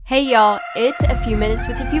Hey y'all, it's A Few Minutes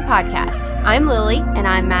with EP podcast. I'm Lily. And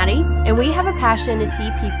I'm Maddie. And we have a passion to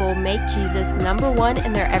see people make Jesus number one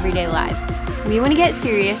in their everyday lives. We want to get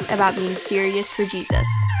serious about being serious for Jesus.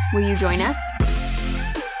 Will you join us?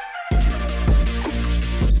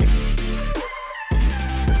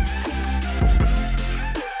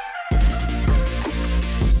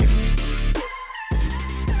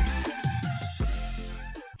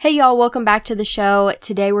 Hey y'all, welcome back to the show.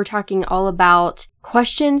 Today we're talking all about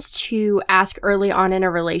questions to ask early on in a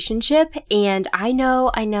relationship. And I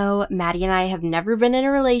know, Maddie and I have never been in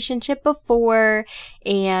a relationship before.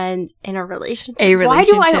 And in a relationship. Why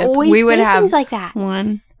do I always say things like that?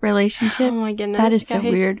 One relationship. Oh my goodness. That is so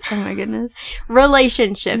weird. Oh my goodness.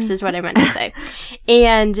 Relationships is what I meant to say.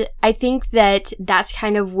 And I think that that's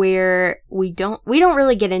kind of where we don't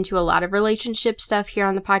really get into a lot of relationship stuff here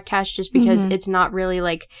on the podcast, just because it's not really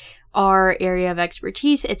like our area of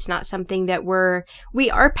expertise. It's not something that we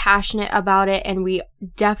are passionate about it, and we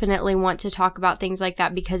definitely want to talk about things like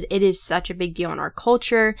that because it is such a big deal in our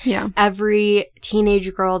culture. Yeah. Every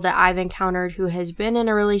teenage girl that I've encountered who has been in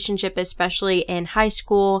a relationship, especially in high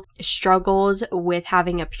school, struggles with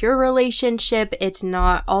having a pure relationship. It's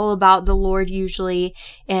not all about the Lord usually,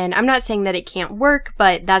 and I'm not saying that it can't work,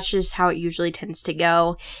 but that's just how it usually tends to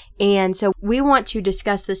go. And so we want to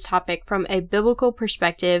discuss this topic from a biblical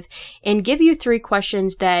perspective and give you 3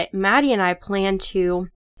 questions that Maddie and I plan to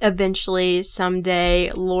eventually,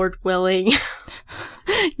 someday, Lord willing.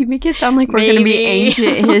 You make it sound like we're going to be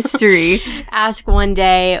ancient history. Ask one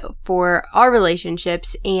day for our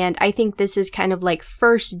relationships. And I think this is kind of like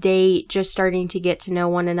first date, just starting to get to know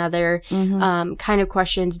one another, kind of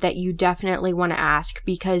questions that you definitely want to ask,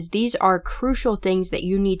 because these are crucial things that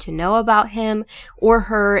you need to know about him or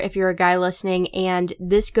her if you're a guy listening. And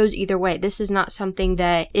this goes either way. This is not something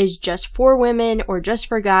that is just for women or just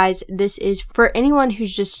for guys. This is for anyone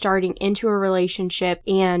who's just starting into a relationship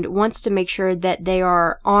and wants to make sure that they are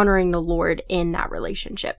honoring the Lord in that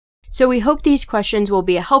relationship. So we hope these questions will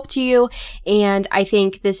be a help to you, and I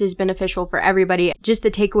think this is beneficial for everybody. Just the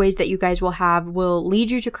takeaways that you guys will have will lead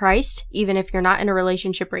you to Christ, even if you're not in a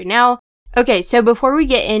relationship right now. Okay, so before we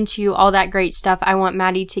get into all that great stuff, I want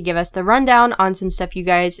Maddie to give us the rundown on some stuff you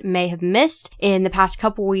guys may have missed in the past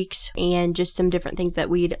couple weeks, and just some different things that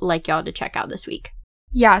we'd like y'all to check out this week.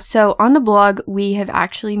 Yeah, so on the blog, we have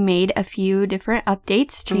actually made a few different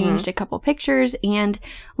updates, changed a couple pictures, and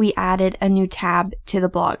we added a new tab to the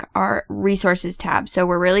blog, our resources tab. So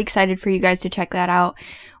we're really excited for you guys to check that out.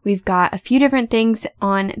 We've got a few different things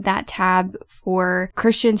on that tab for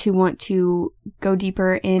Christians who want to go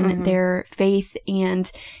deeper in their faith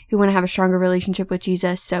and who want to have a stronger relationship with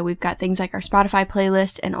Jesus. So we've got things like our Spotify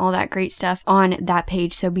playlist and all that great stuff on that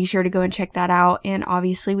page. So be sure to go and check that out. And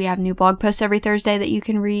obviously we have new blog posts every Thursday that you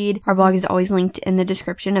can read. Our blog is always linked in the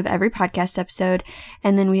description of every podcast episode.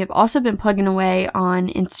 And then we have also been plugging away on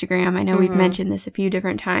Instagram. I know we've mentioned this a few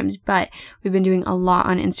different times, but we've been doing a lot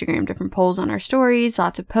on Instagram, different polls on our stories,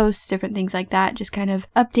 lots of posts, different things like that, just kind of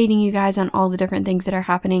updating you guys on all the different things that are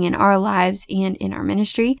happening in our lives and in our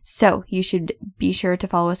ministry. So you should be sure to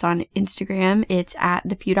follow us on Instagram. It's at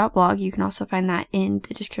thefew.blog. You can also find that in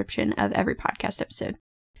the description of every podcast episode.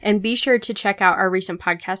 And be sure to check out our recent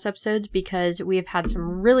podcast episodes, because we have had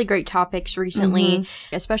some really great topics recently,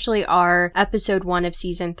 especially our episode 1 of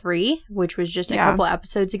season 3, which was just a couple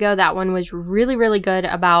episodes ago. That one was really, really good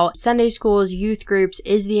about Sunday schools, youth groups.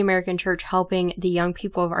 Is the American church helping the young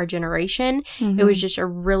people of our generation? It was just a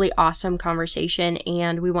really awesome conversation,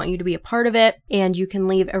 and we want you to be a part of it. And you can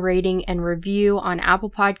leave a rating and review on Apple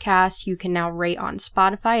Podcasts. You can now rate on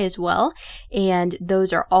Spotify as well. And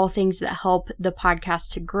those are all things that help the podcast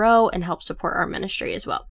to grow and help support our ministry as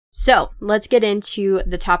well. So let's get into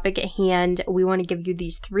the topic at hand. We want to give you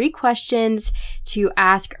these 3 questions to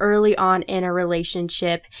ask early on in a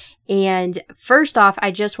relationship. And first off,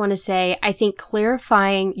 I just want to say, I think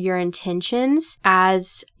clarifying your intentions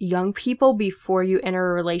as young people before you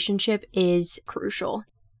enter a relationship is crucial.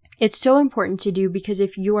 It's so important to do, because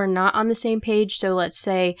if you are not on the same page, so let's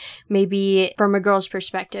say maybe from a girl's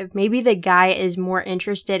perspective, maybe the guy is more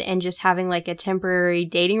interested in just having like a temporary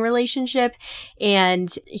dating relationship,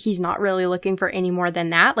 and he's not really looking for any more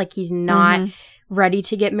than that. Like he's not ready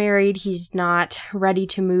to get married. He's not ready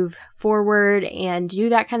to move forward and do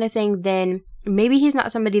that kind of thing. Then maybe he's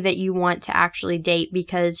not somebody that you want to actually date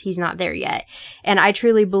because he's not there yet. And I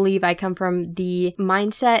truly believe I come from the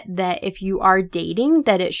mindset that if you are dating,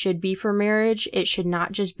 that it should be for marriage. It should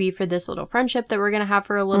not just be for this little friendship that we're going to have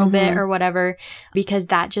for a little bit or whatever, because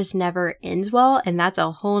that just never ends well. And that's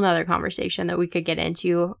a whole nother conversation that we could get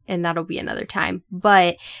into, and that'll be another time.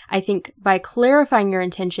 But I think by clarifying your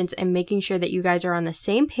intentions and making sure that you guys are on the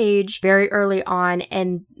same page very early on,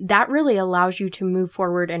 and that really allows you to move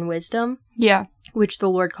forward in wisdom. Yeah. Which the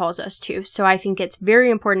Lord calls us to. So I think it's very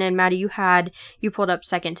important. And Maddie, you pulled up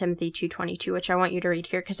 2 Timothy 2:22, which I want you to read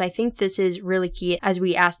here, because I think this is really key as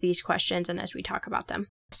we ask these questions and as we talk about them.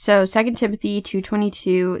 So 2 Timothy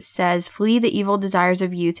 2:22 says, "Flee the evil desires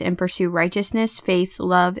of youth and pursue righteousness, faith,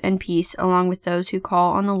 love, and peace, along with those who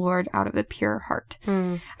call on the Lord out of a pure heart."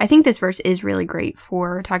 I think this verse is really great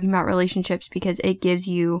for talking about relationships, because it gives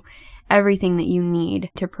you everything that you need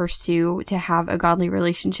to pursue, to have a godly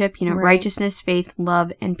relationship, righteousness, faith,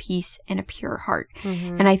 love, and peace, and a pure heart.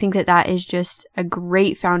 And I think that that is just a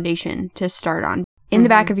great foundation to start on. In the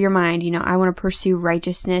back of your mind, I want to pursue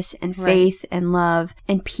righteousness and faith and love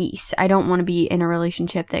and peace. I don't want to be in a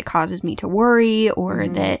relationship that causes me to worry or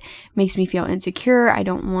that makes me feel insecure. I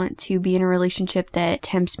don't want to be in a relationship that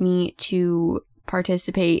tempts me to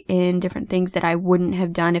participate in different things that I wouldn't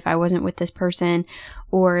have done if I wasn't with this person,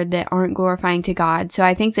 or that aren't glorifying to God. So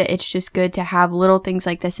I think that it's just good to have little things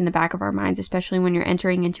like this in the back of our minds, especially when you're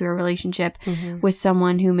entering into a relationship with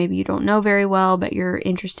someone who maybe you don't know very well, but you're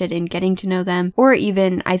interested in getting to know them. Or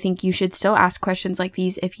even, I think you should still ask questions like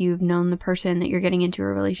these if you've known the person that you're getting into a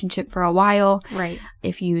relationship for a while. Right.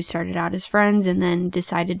 If you started out as friends and then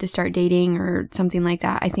decided to start dating or something like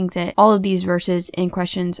that. I think that all of these verses and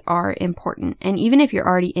questions are important. And even if you're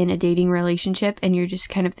already in a dating relationship and you just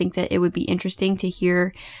kind of think that it would be interesting to hear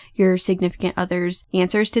your significant other's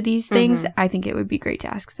answers to these things, I think it would be great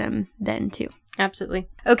to ask them then too. Absolutely.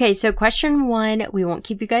 Okay, so question 1, we won't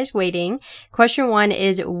keep you guys waiting. Question 1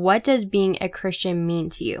 is, what does being a Christian mean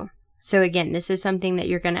to you? So again, this is something that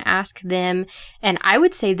you're going to ask them. And I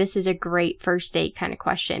would say this is a great first date kind of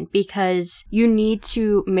question, because you need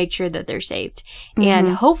to make sure that they're saved. And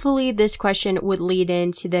hopefully this question would lead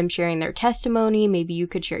into them sharing their testimony. Maybe you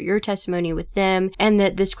could share your testimony with them, and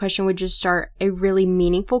that this question would just start a really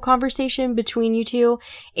meaningful conversation between you two.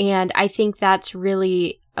 And I think that's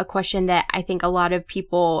really a question that I think a lot of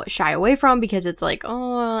people shy away from, because it's like,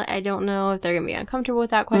 oh, I don't know if they're going to be uncomfortable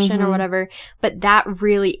with that question or whatever. But that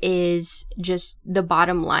really is just the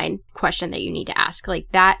bottom line question that you need to ask. Like,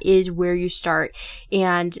 that is where you start,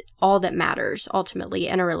 and all that matters ultimately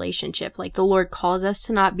in a relationship. Like, the Lord calls us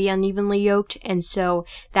to not be unevenly yoked. And so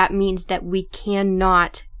that means that we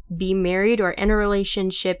cannot be married or in a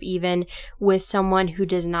relationship even with someone who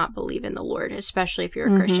does not believe in the Lord, especially if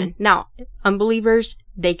you're a Christian. Now, unbelievers,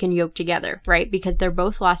 they can yoke together, right? Because they're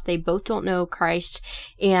both lost. They both don't know Christ,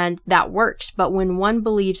 and that works. But when one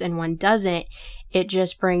believes and one doesn't, it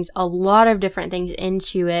just brings a lot of different things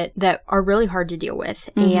into it that are really hard to deal with,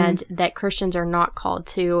 and that Christians are not called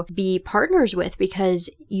to be partners with, because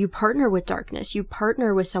you partner with darkness. You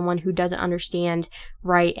partner with someone who doesn't understand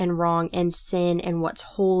right and wrong and sin and what's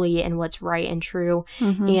holy and what's right and true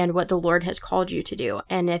and what the Lord has called you to do.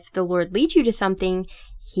 And if the Lord leads you to something,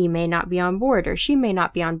 he may not be on board, or she may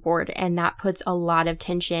not be on board, and that puts a lot of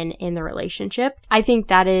tension in the relationship. I think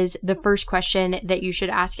that is the first question that you should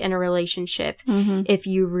ask in a relationship if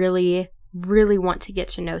you really want to get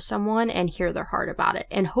to know someone and hear their heart about it.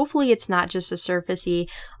 And hopefully it's not just a surfacey,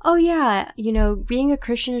 oh yeah, being a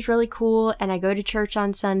Christian is really cool, and I go to church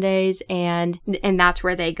on Sundays, and that's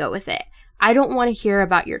where they go with it. I don't want to hear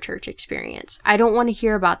about your church experience. I don't want to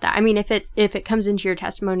hear about that. I mean, if it comes into your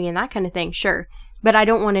testimony and that kind of thing, sure. But I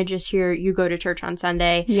don't want to just hear you go to church on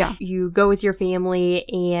Sunday. Yeah. You go with your family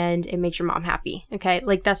and it makes your mom happy. Okay.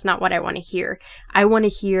 Like, that's not what I want to hear. I want to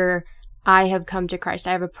hear, I have come to Christ.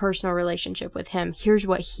 I have a personal relationship with him. Here's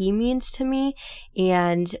what he means to me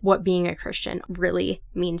and what being a Christian really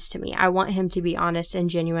means to me. I want him to be honest and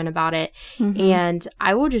genuine about it. And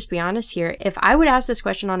I will just be honest here. If I would ask this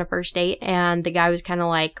question on a first date and the guy was kind of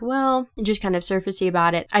like, well, just kind of surfacey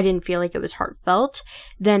about it, I didn't feel like it was heartfelt,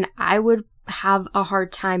 then I would have a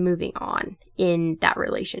hard time moving on in that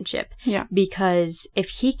relationship. Yeah. Because if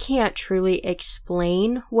he can't truly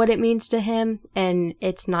explain what it means to him, and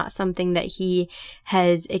it's not something that he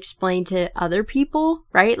has explained to other people,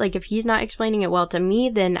 right? Like, if he's not explaining it well to me,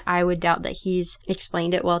 then I would doubt that he's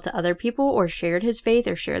explained it well to other people or shared his faith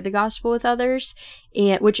or shared the gospel with others,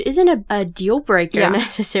 and which isn't a deal breaker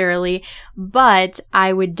necessarily, but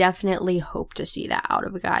I would definitely hope to see that out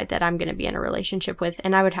of a guy that I'm going to be in a relationship with,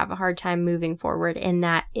 and I would have a hard time moving forward in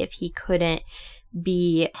that if he couldn't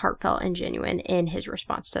be heartfelt and genuine in his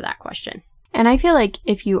response to that question. And I feel like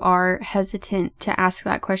if you are hesitant to ask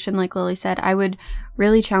that question, like Lily said, I would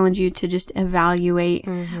really challenge you to just evaluate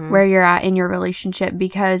where you're at in your relationship,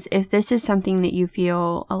 because if this is something that you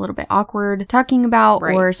feel a little bit awkward talking about,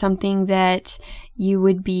 or something that you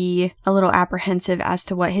would be a little apprehensive as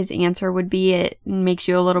to what his answer would be, it makes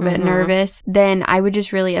you a little bit nervous, then I would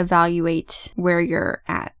just really evaluate where you're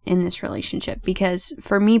at in this relationship. Because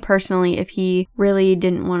for me personally, if he really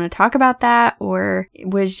didn't want to talk about that, or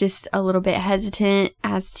was just a little bit hesitant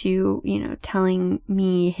as to, you know, telling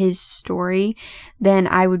me his story, then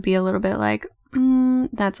I would be a little bit like,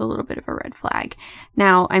 that's a little bit of a red flag.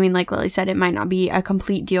 Now, I mean, like Lily said, it might not be a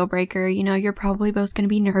complete deal breaker. You know, you're probably both going to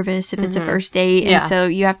be nervous if it's a first date. And so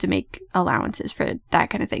you have to make allowances for that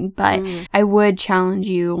kind of thing. But I would challenge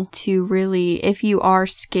you to really, if you are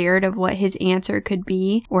scared of what his answer could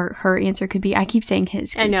be, or her answer could be, I keep saying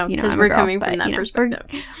his. I know, because we're coming from that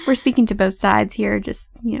perspective. We're speaking to both sides here. Just,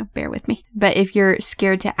 you know, bear with me. But if you're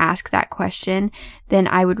scared to ask that question, then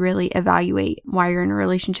I would really evaluate why you're in a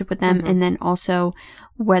relationship with them. And then also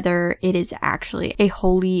whether it is actually a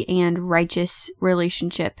holy and righteous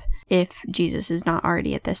relationship if Jesus is not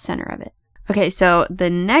already at the center of it. Okay, so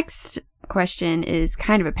the next question is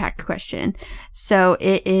kind of a packed question. So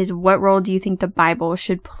it is, what role do you think the Bible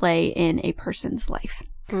should play in a person's life?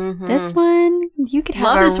 This one, you could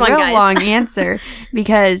have real long answer,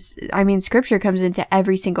 because, I mean, scripture comes into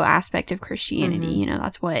every single aspect of Christianity. You know,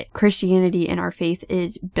 that's what Christianity and our faith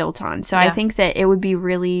is built on. So I think that it would be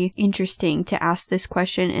really interesting to ask this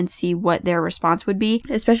question and see what their response would be,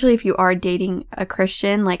 especially if you are dating a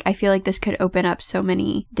Christian. Like, I feel like this could open up so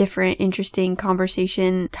many different interesting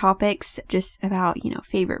conversation topics, just about, you know,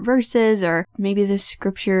 favorite verses, or maybe the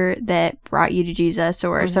scripture that brought you to Jesus,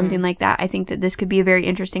 or something like that. I think that this could be a very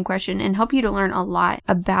interesting question and help you to learn a lot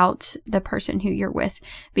about the person who you're with,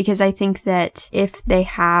 because I think that if they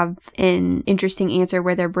have an interesting answer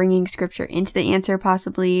where they're bringing scripture into the answer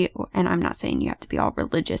possibly, and I'm not saying you have to be all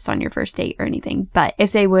religious on your first date or anything, but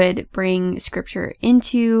if they would bring scripture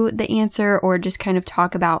into the answer, or just kind of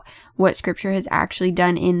talk about what scripture has actually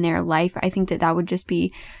done in their life, I think that that would just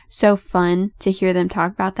be so fun to hear them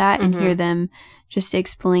talk about that and hear them just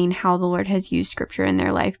explain how the Lord has used scripture in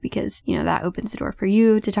their life, because, you know, that opens the door for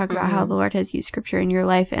you to talk about how the Lord has used scripture in your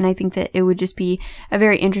life. And I think that it would just be a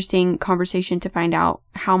very interesting conversation to find out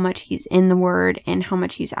how much he's in the word and how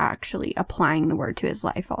much he's actually applying the word to his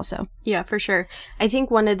life also. Yeah, for sure. I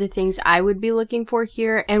think one of the things I would be looking for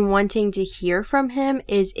here and wanting to hear from him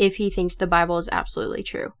is if he thinks the Bible is absolutely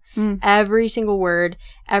true. Every single word,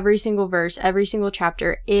 every single verse, every single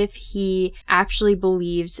chapter, if he actually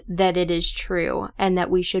believes that it is true and that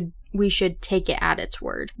we should take it at its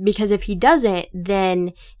word. Because if he doesn't,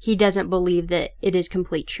 then he doesn't believe that it is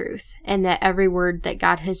complete truth, and that every word that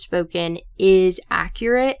God has spoken is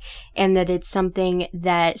accurate, and that it's something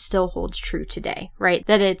that still holds true today, right?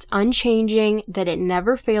 That it's unchanging, that it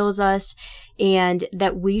never fails us, and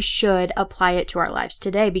that we should apply it to our lives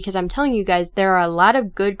today. Because I'm telling you guys, there are a lot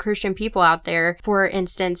of good Christian people out there. For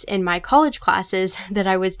instance, in my college classes that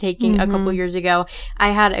I was taking a couple years ago,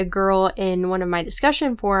 I had a girl in one of my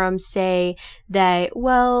discussion forums say that,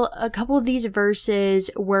 well, a couple of these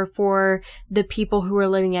verses were for the people who were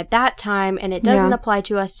living at that time, and it doesn't apply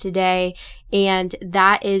to us today. And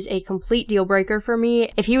that is a complete deal breaker for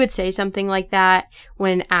me. If he would say something like that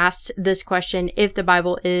when asked this question, if the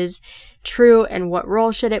Bible is true and what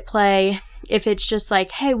role should it play, if it's just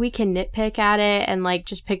like, hey, we can nitpick at it and like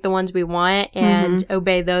just pick the ones we want and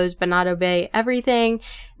obey those but not obey everything,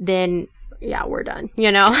 then yeah, we're done,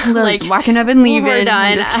 you know? Like walking up and leaving. We're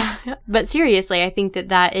done. But seriously, I think that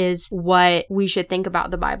that is what we should think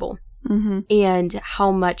about the Bible. And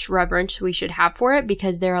how much reverence we should have for it,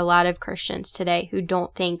 because there are a lot of Christians today who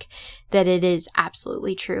don't think that it is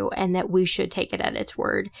absolutely true and that we should take it at its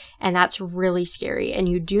word. And that's really scary. And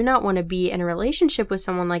you do not want to be in a relationship with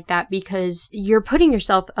someone like that, because you're putting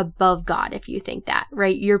yourself above God if you think that,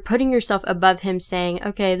 right? You're putting yourself above him, saying,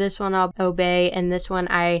 okay, this one I'll obey, and this one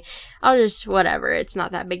I'll just whatever. It's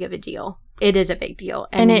not that big of a deal. It is a big deal.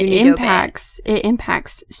 And it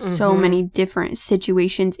impacts so many different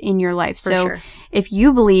situations in your life. So if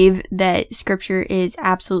you believe that scripture is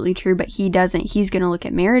absolutely true, but he doesn't, he's going to look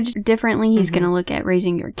at marriage differently. He's going to look at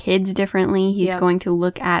raising your kids differently. He's going to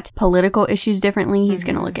look at political issues differently. He's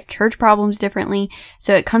going to look at church problems differently.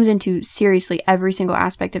 So it comes into seriously every single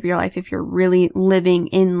aspect of your life if you're really living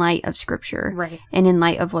in light of scripture and in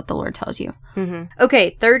light of what the Lord tells you.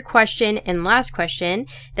 Okay, third question and last question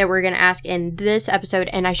that we're going to ask in this episode,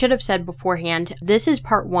 and I should have said beforehand, this is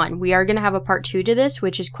part 1. We are going to have a part 2 to this,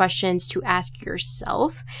 which is questions to ask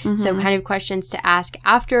yourself. So kind of questions to ask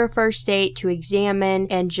after a first date, to examine,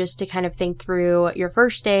 and just to kind of think through your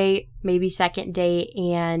first date, maybe second date,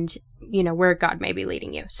 and where God may be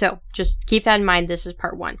leading you. So just keep that in mind. This is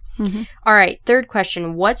part 1. All right. Third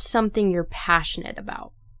question. What's something you're passionate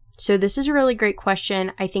about? So this is a really great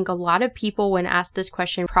question. I think a lot of people, when asked this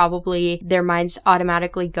question, probably their minds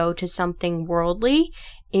automatically go to something worldly.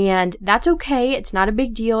 And that's okay. It's not a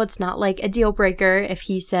big deal. It's not like a deal breaker if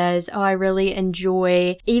he says, oh, I really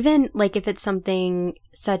enjoy, even like if it's something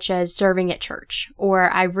such as serving at church,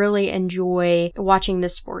 or I really enjoy watching the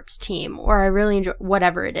sports team, or I really enjoy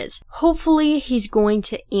whatever it is. Hopefully he's going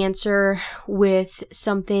to answer with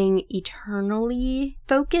something eternally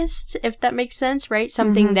focused, if that makes sense, right?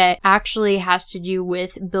 Something that actually has to do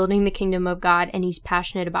with building the kingdom of God, and he's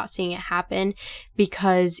passionate about seeing it happen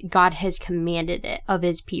because God has commanded it of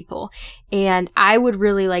his people. And I would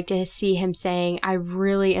really like to see him saying, I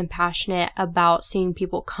really am passionate about seeing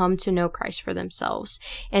people come to know Christ for themselves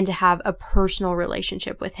and to have a personal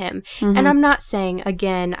relationship with him. And I'm not saying,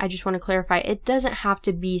 again, I just want to clarify, it doesn't have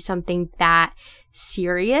to be something that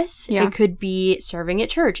serious. It could be serving at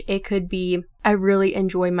church. It could be, I really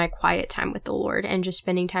enjoy my quiet time with the Lord and just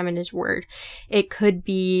spending time in his word. It could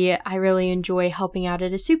be, I really enjoy helping out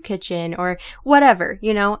at a soup kitchen, or whatever,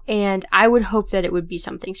 and I would hope that it would be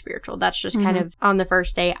something spiritual. That's just kind of on the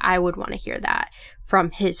first day, I would want to hear that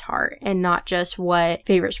from his heart, and not just what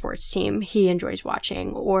favorite sports team he enjoys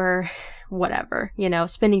watching, or whatever,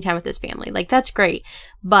 spending time with his family. Like, that's great,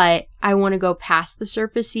 but I want to go past the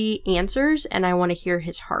surfacey answers, and I want to hear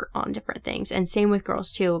his heart on different things. And same with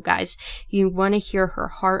girls too, guys. You want to hear her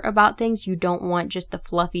heart about things. You don't want just the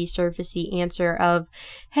fluffy, surfacey answer of,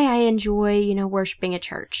 hey, I enjoy, worshiping at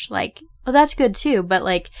church. Like, well, that's good too, but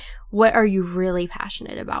like, what are you really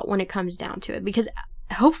passionate about when it comes down to it? Because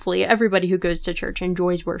hopefully everybody who goes to church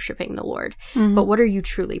enjoys worshiping the Lord. But what are you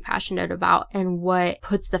truly passionate about, and what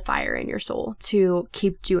puts the fire in your soul to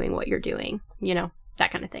keep doing what you're doing?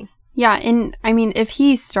 That kind of thing. Yeah, and I mean, if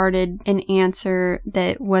he started an answer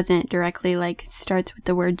that wasn't directly like starts with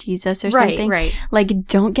the word Jesus or something, right. Like,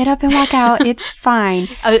 don't get up and walk out. It's fine.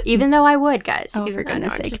 Even though I would, guys. Oh, for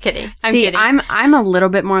goodness sake. Just kidding. See, I'm a little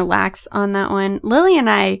bit more lax on that one. Lily and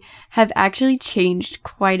I have actually changed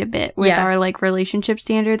quite a bit with our like relationship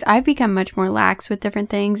standards. I've become much more lax with different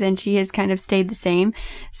things, and she has kind of stayed the same.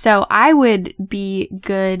 So I would be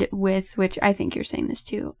good with, which I think you're saying this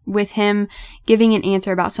too, with him giving an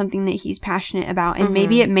answer about something that he's passionate about, and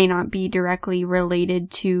maybe it may not be directly related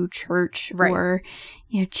to church or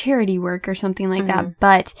charity work or something like that,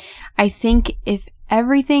 but I think if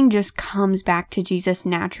everything just comes back to Jesus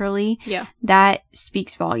naturally, that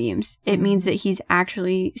speaks volumes. It means that he's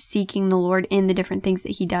actually seeking the Lord in the different things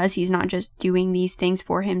that he does. He's not just doing these things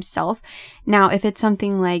for himself. Now, if it's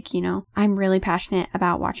something like, I'm really passionate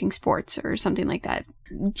about watching sports or something like that,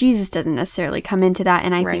 Jesus doesn't necessarily come into that.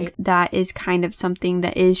 And I think that is kind of something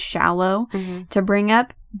that is shallow to bring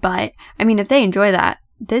up. But I mean, if they enjoy that,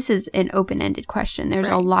 this is an open-ended question. There's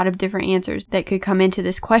a lot of different answers that could come into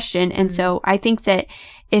this question. And so I think that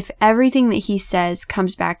if everything that he says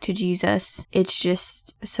comes back to Jesus, it's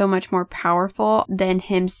just so much more powerful than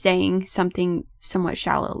him saying something somewhat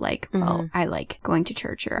shallow like, well, I like going to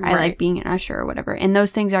church, or I like being an usher, or whatever. And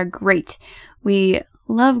those things are great. We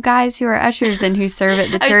love guys who are ushers and who serve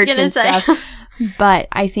at the church and stuff. But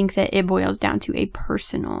I think that it boils down to a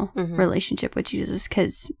personal relationship with Jesus,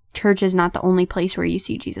 because church is not the only place where you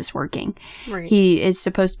see Jesus working. He is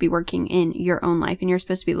supposed to be working in your own life, and you're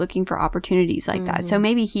supposed to be looking for opportunities like that. So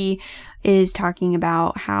maybe he is talking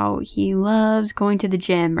about how he loves going to the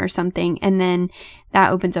gym or something, and then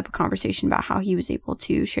that opens up a conversation about how he was able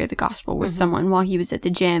to share the gospel with someone while he was at the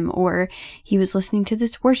gym, or he was listening to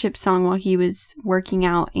this worship song while he was working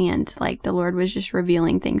out, and like the Lord was just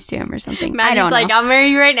revealing things to him or something. Maddie's I don't know. Like, I'll marry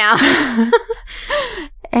you right now.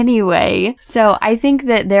 Anyway, so I think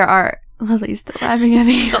that there are... Lily's still laughing at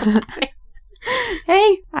me.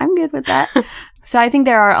 Hey, I'm good with that. So I think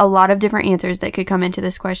there are a lot of different answers that could come into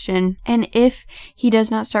this question. And if he does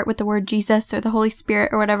not start with the word Jesus or the Holy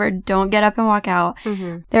Spirit or whatever, don't get up and walk out.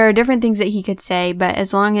 There are different things that he could say, but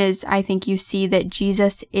as long as I think you see that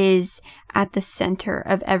Jesus is at the center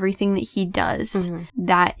of everything that he does,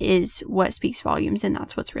 that is what speaks volumes, and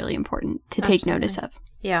that's what's really important to take notice of.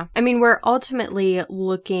 Yeah. I mean, we're ultimately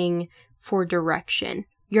looking for direction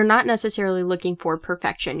you're not necessarily looking for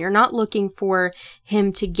perfection. You're not looking for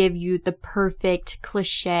him to give you the perfect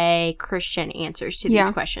cliche Christian answers to these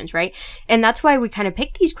questions, right? And that's why we kind of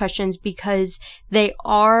pick these questions, because they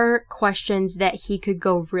are questions that he could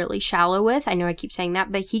go really shallow with. I know I keep saying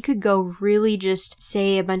that, but he could go really just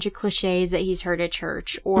say a bunch of cliches that he's heard at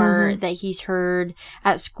church or that he's heard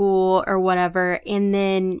at school or whatever. And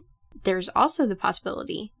then there's also the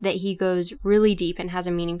possibility that he goes really deep and has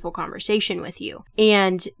a meaningful conversation with you.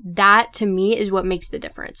 And that, to me, is what makes the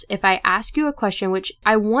difference. If I ask you a question, which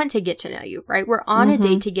I want to get to know you, right? We're on a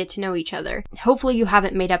date to get to know each other. Hopefully you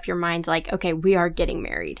haven't made up your mind like, okay, we are getting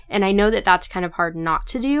married. And I know that that's kind of hard not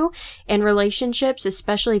to do in relationships,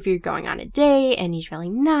 especially if you're going on a date and he's really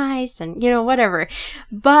nice and, whatever.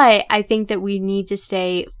 But I think that we need to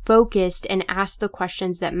stay focused and ask the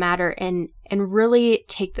questions that matter and really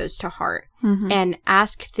take those to heart and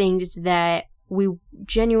ask things that we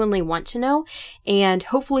genuinely want to know. And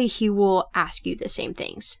hopefully he will ask you the same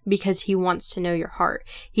things because he wants to know your heart.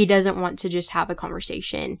 He doesn't want to just have a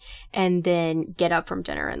conversation and then get up from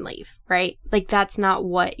dinner and leave, right? Like, that's not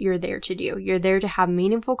what you're there to do. You're there to have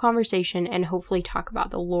meaningful conversation and hopefully talk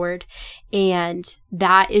about the Lord. And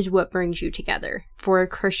that is what brings you together. For a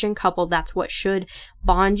Christian couple, that's what should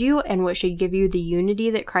bond you and what should give you the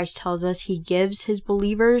unity that Christ tells us he gives his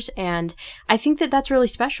believers. And I think that that's really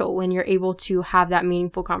special when you're able to have that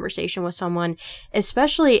meaningful conversation with someone,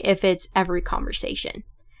 especially if it's every conversation.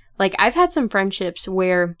 Like, I've had some friendships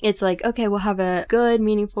where it's like, okay, we'll have a good,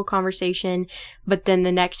 meaningful conversation, but then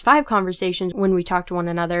the next 5 conversations when we talk to one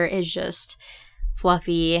another is just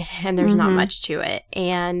fluffy and there's not much to it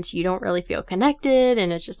and you don't really feel connected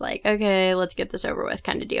and it's just like, okay, let's get this over with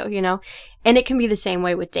kind of deal, And it can be the same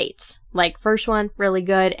way with dates. Like, first one, really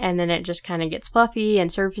good, and then it just kind of gets fluffy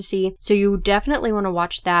and surfacey. So you definitely want to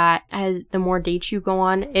watch that as the more dates you go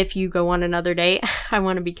on. If you go on another date, I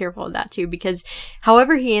want to be careful of that too, because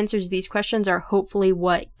however he answers these questions are hopefully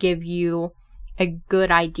what give you a good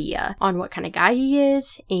idea on what kind of guy he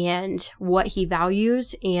is and what he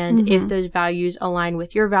values, and if those values align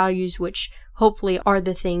with your values, which hopefully are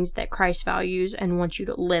the things that Christ values and wants you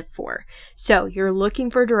to live for. So you're looking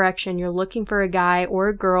for direction. You're looking for a guy or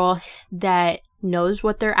a girl that knows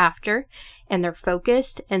what they're after and they're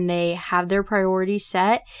focused and they have their priorities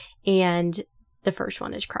set. And the first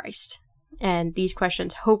one is Christ. And these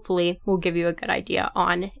questions hopefully will give you a good idea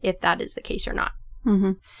on if that is the case or not.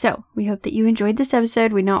 So we hope that you enjoyed this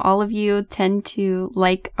episode. We know all of you tend to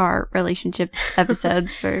like our relationship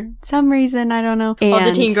episodes for some reason. I don't know. And all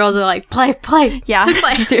the teen girls are like, play. Yeah,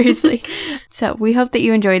 play. Seriously. So we hope that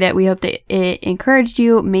you enjoyed it. We hope that it encouraged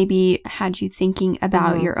you, maybe had you thinking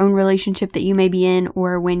about your own relationship that you may be in,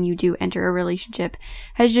 or when you do enter a relationship,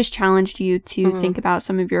 has just challenged you to think about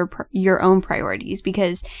some of your own priorities,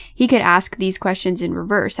 because he could ask these questions in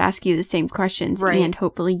reverse, ask you the same questions, and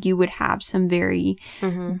hopefully you would have some very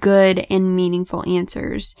good and meaningful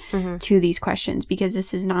answers to these questions, because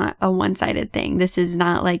this is not a one-sided thing. This is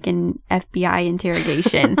not like an FBI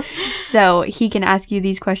interrogation. So he can ask you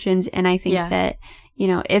these questions, and I think that,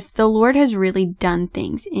 if the Lord has really done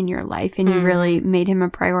things in your life and you really made him a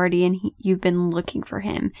priority and you've been looking for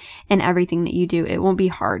him in everything that you do, it won't be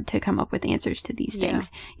hard to come up with answers to these things.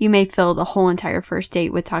 You may fill the whole entire first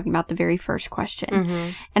date with talking about the very first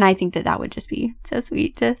question. And I think that would just be so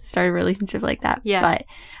sweet to start a relationship like that. But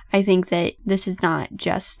I think that this is not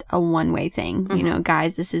just a one-way thing.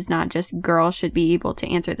 Guys, this is not just girls should be able to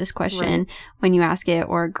answer this question when you ask it,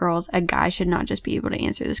 or a guy should not just be able to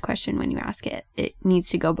answer this question when you ask it. It needs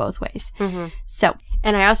to go both ways. So,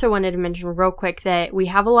 and I also wanted to mention real quick that we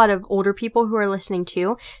have a lot of older people who are listening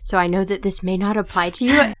too. So I know that this may not apply to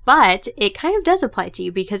you, but it kind of does apply to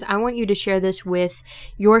you, because I want you to share this with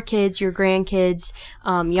your kids, your grandkids,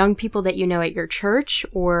 young people that you know at your church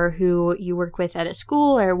or who you work with at a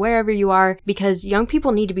school or wherever you are, because young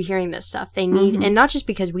people need to be hearing this stuff. They need, and not just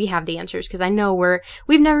because we have the answers, because I know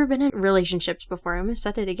we've never been in relationships before. I almost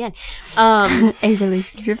said it again. A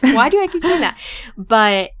relationship. Why do I keep saying that?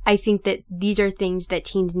 But I think that these are things that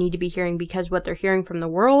teens need to be hearing, because what they're hearing from the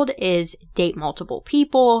world is date multiple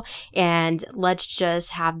people and let's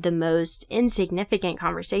just have the most insignificant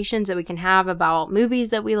conversations that we can have about movies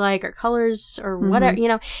that we like or colors or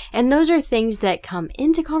whatever, and those are things that come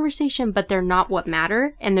into conversation, but they're not what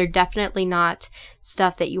matter. And they're definitely not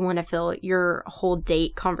stuff that you want to fill your whole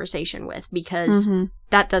date conversation with, because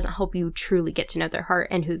that doesn't help you truly get to know their heart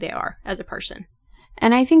and who they are as a person.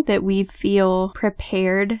 And I think that we feel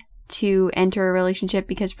prepared to enter a relationship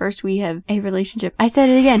because first we have a relationship. I said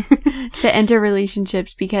it again. To enter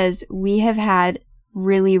relationships because we have had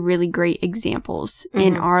really, really great examples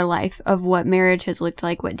in our life of what marriage has looked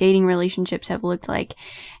like, what dating relationships have looked like.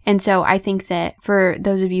 And so I think that for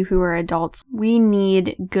those of you who are adults, we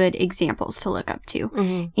need good examples to look up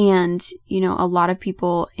to. And, you know, a lot of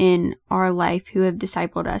people in our life who have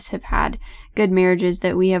discipled us have had good marriages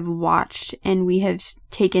that we have watched and we have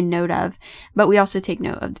taken note of, but we also take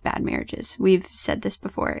note of the bad marriages. We've said this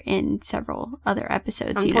before in several other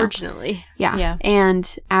episodes. Unfortunately. Yeah.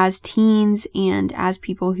 And as teens and as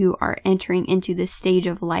people who are entering into this stage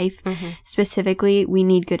of life, specifically, we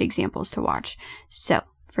need good examples to watch. So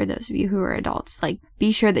for those of you who are adults, like,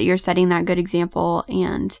 be sure that you're setting that good example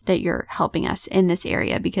and that you're helping us in this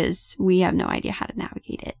area, because we have no idea how to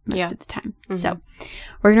navigate it most of the time. So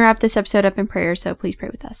we're going to wrap this episode up in prayer, so please pray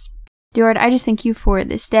with us. Dear Lord, I just thank you for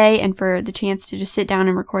this day and for the chance to just sit down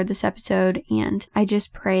and record this episode. And I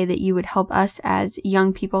just pray that you would help us as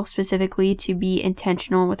young people specifically to be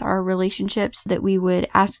intentional with our relationships, that we would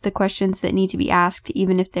ask the questions that need to be asked,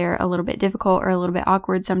 even if they're a little bit difficult or a little bit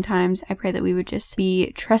awkward sometimes. I pray that we would just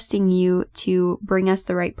be trusting you to bring us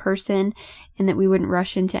the right person, and that we wouldn't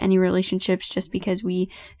rush into any relationships just because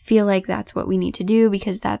we feel like that's what we need to do,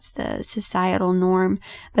 because that's the societal norm,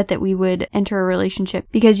 but that we would enter a relationship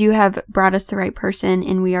because you have brought us the right person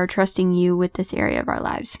and we are trusting you with this area of our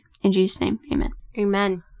lives. In Jesus' name, amen.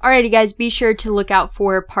 Amen. Alrighty, guys, be sure to look out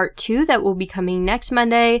for part 2 that will be coming next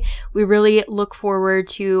Monday. We really look forward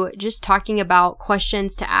to just talking about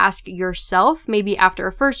questions to ask yourself, maybe after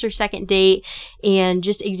a first or second date, and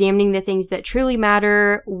just examining the things that truly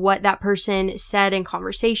matter, what that person said in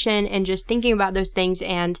conversation, and just thinking about those things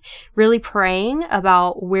and really praying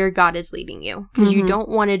about where God is leading you. Because you don't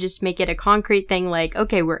want to just make it a concrete thing like,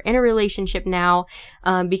 okay, we're in a relationship now,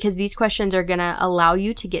 because these questions are going to allow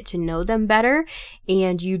you to get to know them better,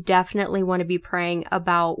 and you definitely want to be praying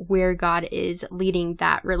about where God is leading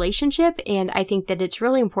that relationship. And I think that it's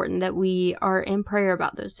really important that we are in prayer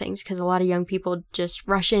about those things, because a lot of young people just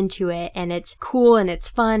rush into it and it's cool and it's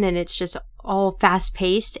fun and it's just all fast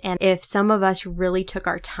paced. And if some of us really took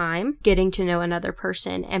our time getting to know another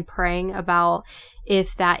person and praying about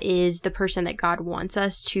if that is the person that God wants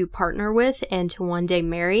us to partner with and to one day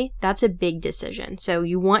marry, that's a big decision. So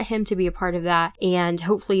you want him to be a part of that. And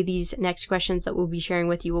hopefully these next questions that we'll be sharing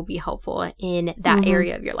with you will be helpful in that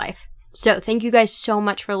area of your life. So thank you guys so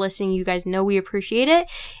much for listening. You guys know we appreciate it.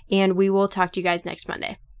 And we will talk to you guys next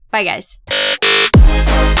Monday. Bye, guys.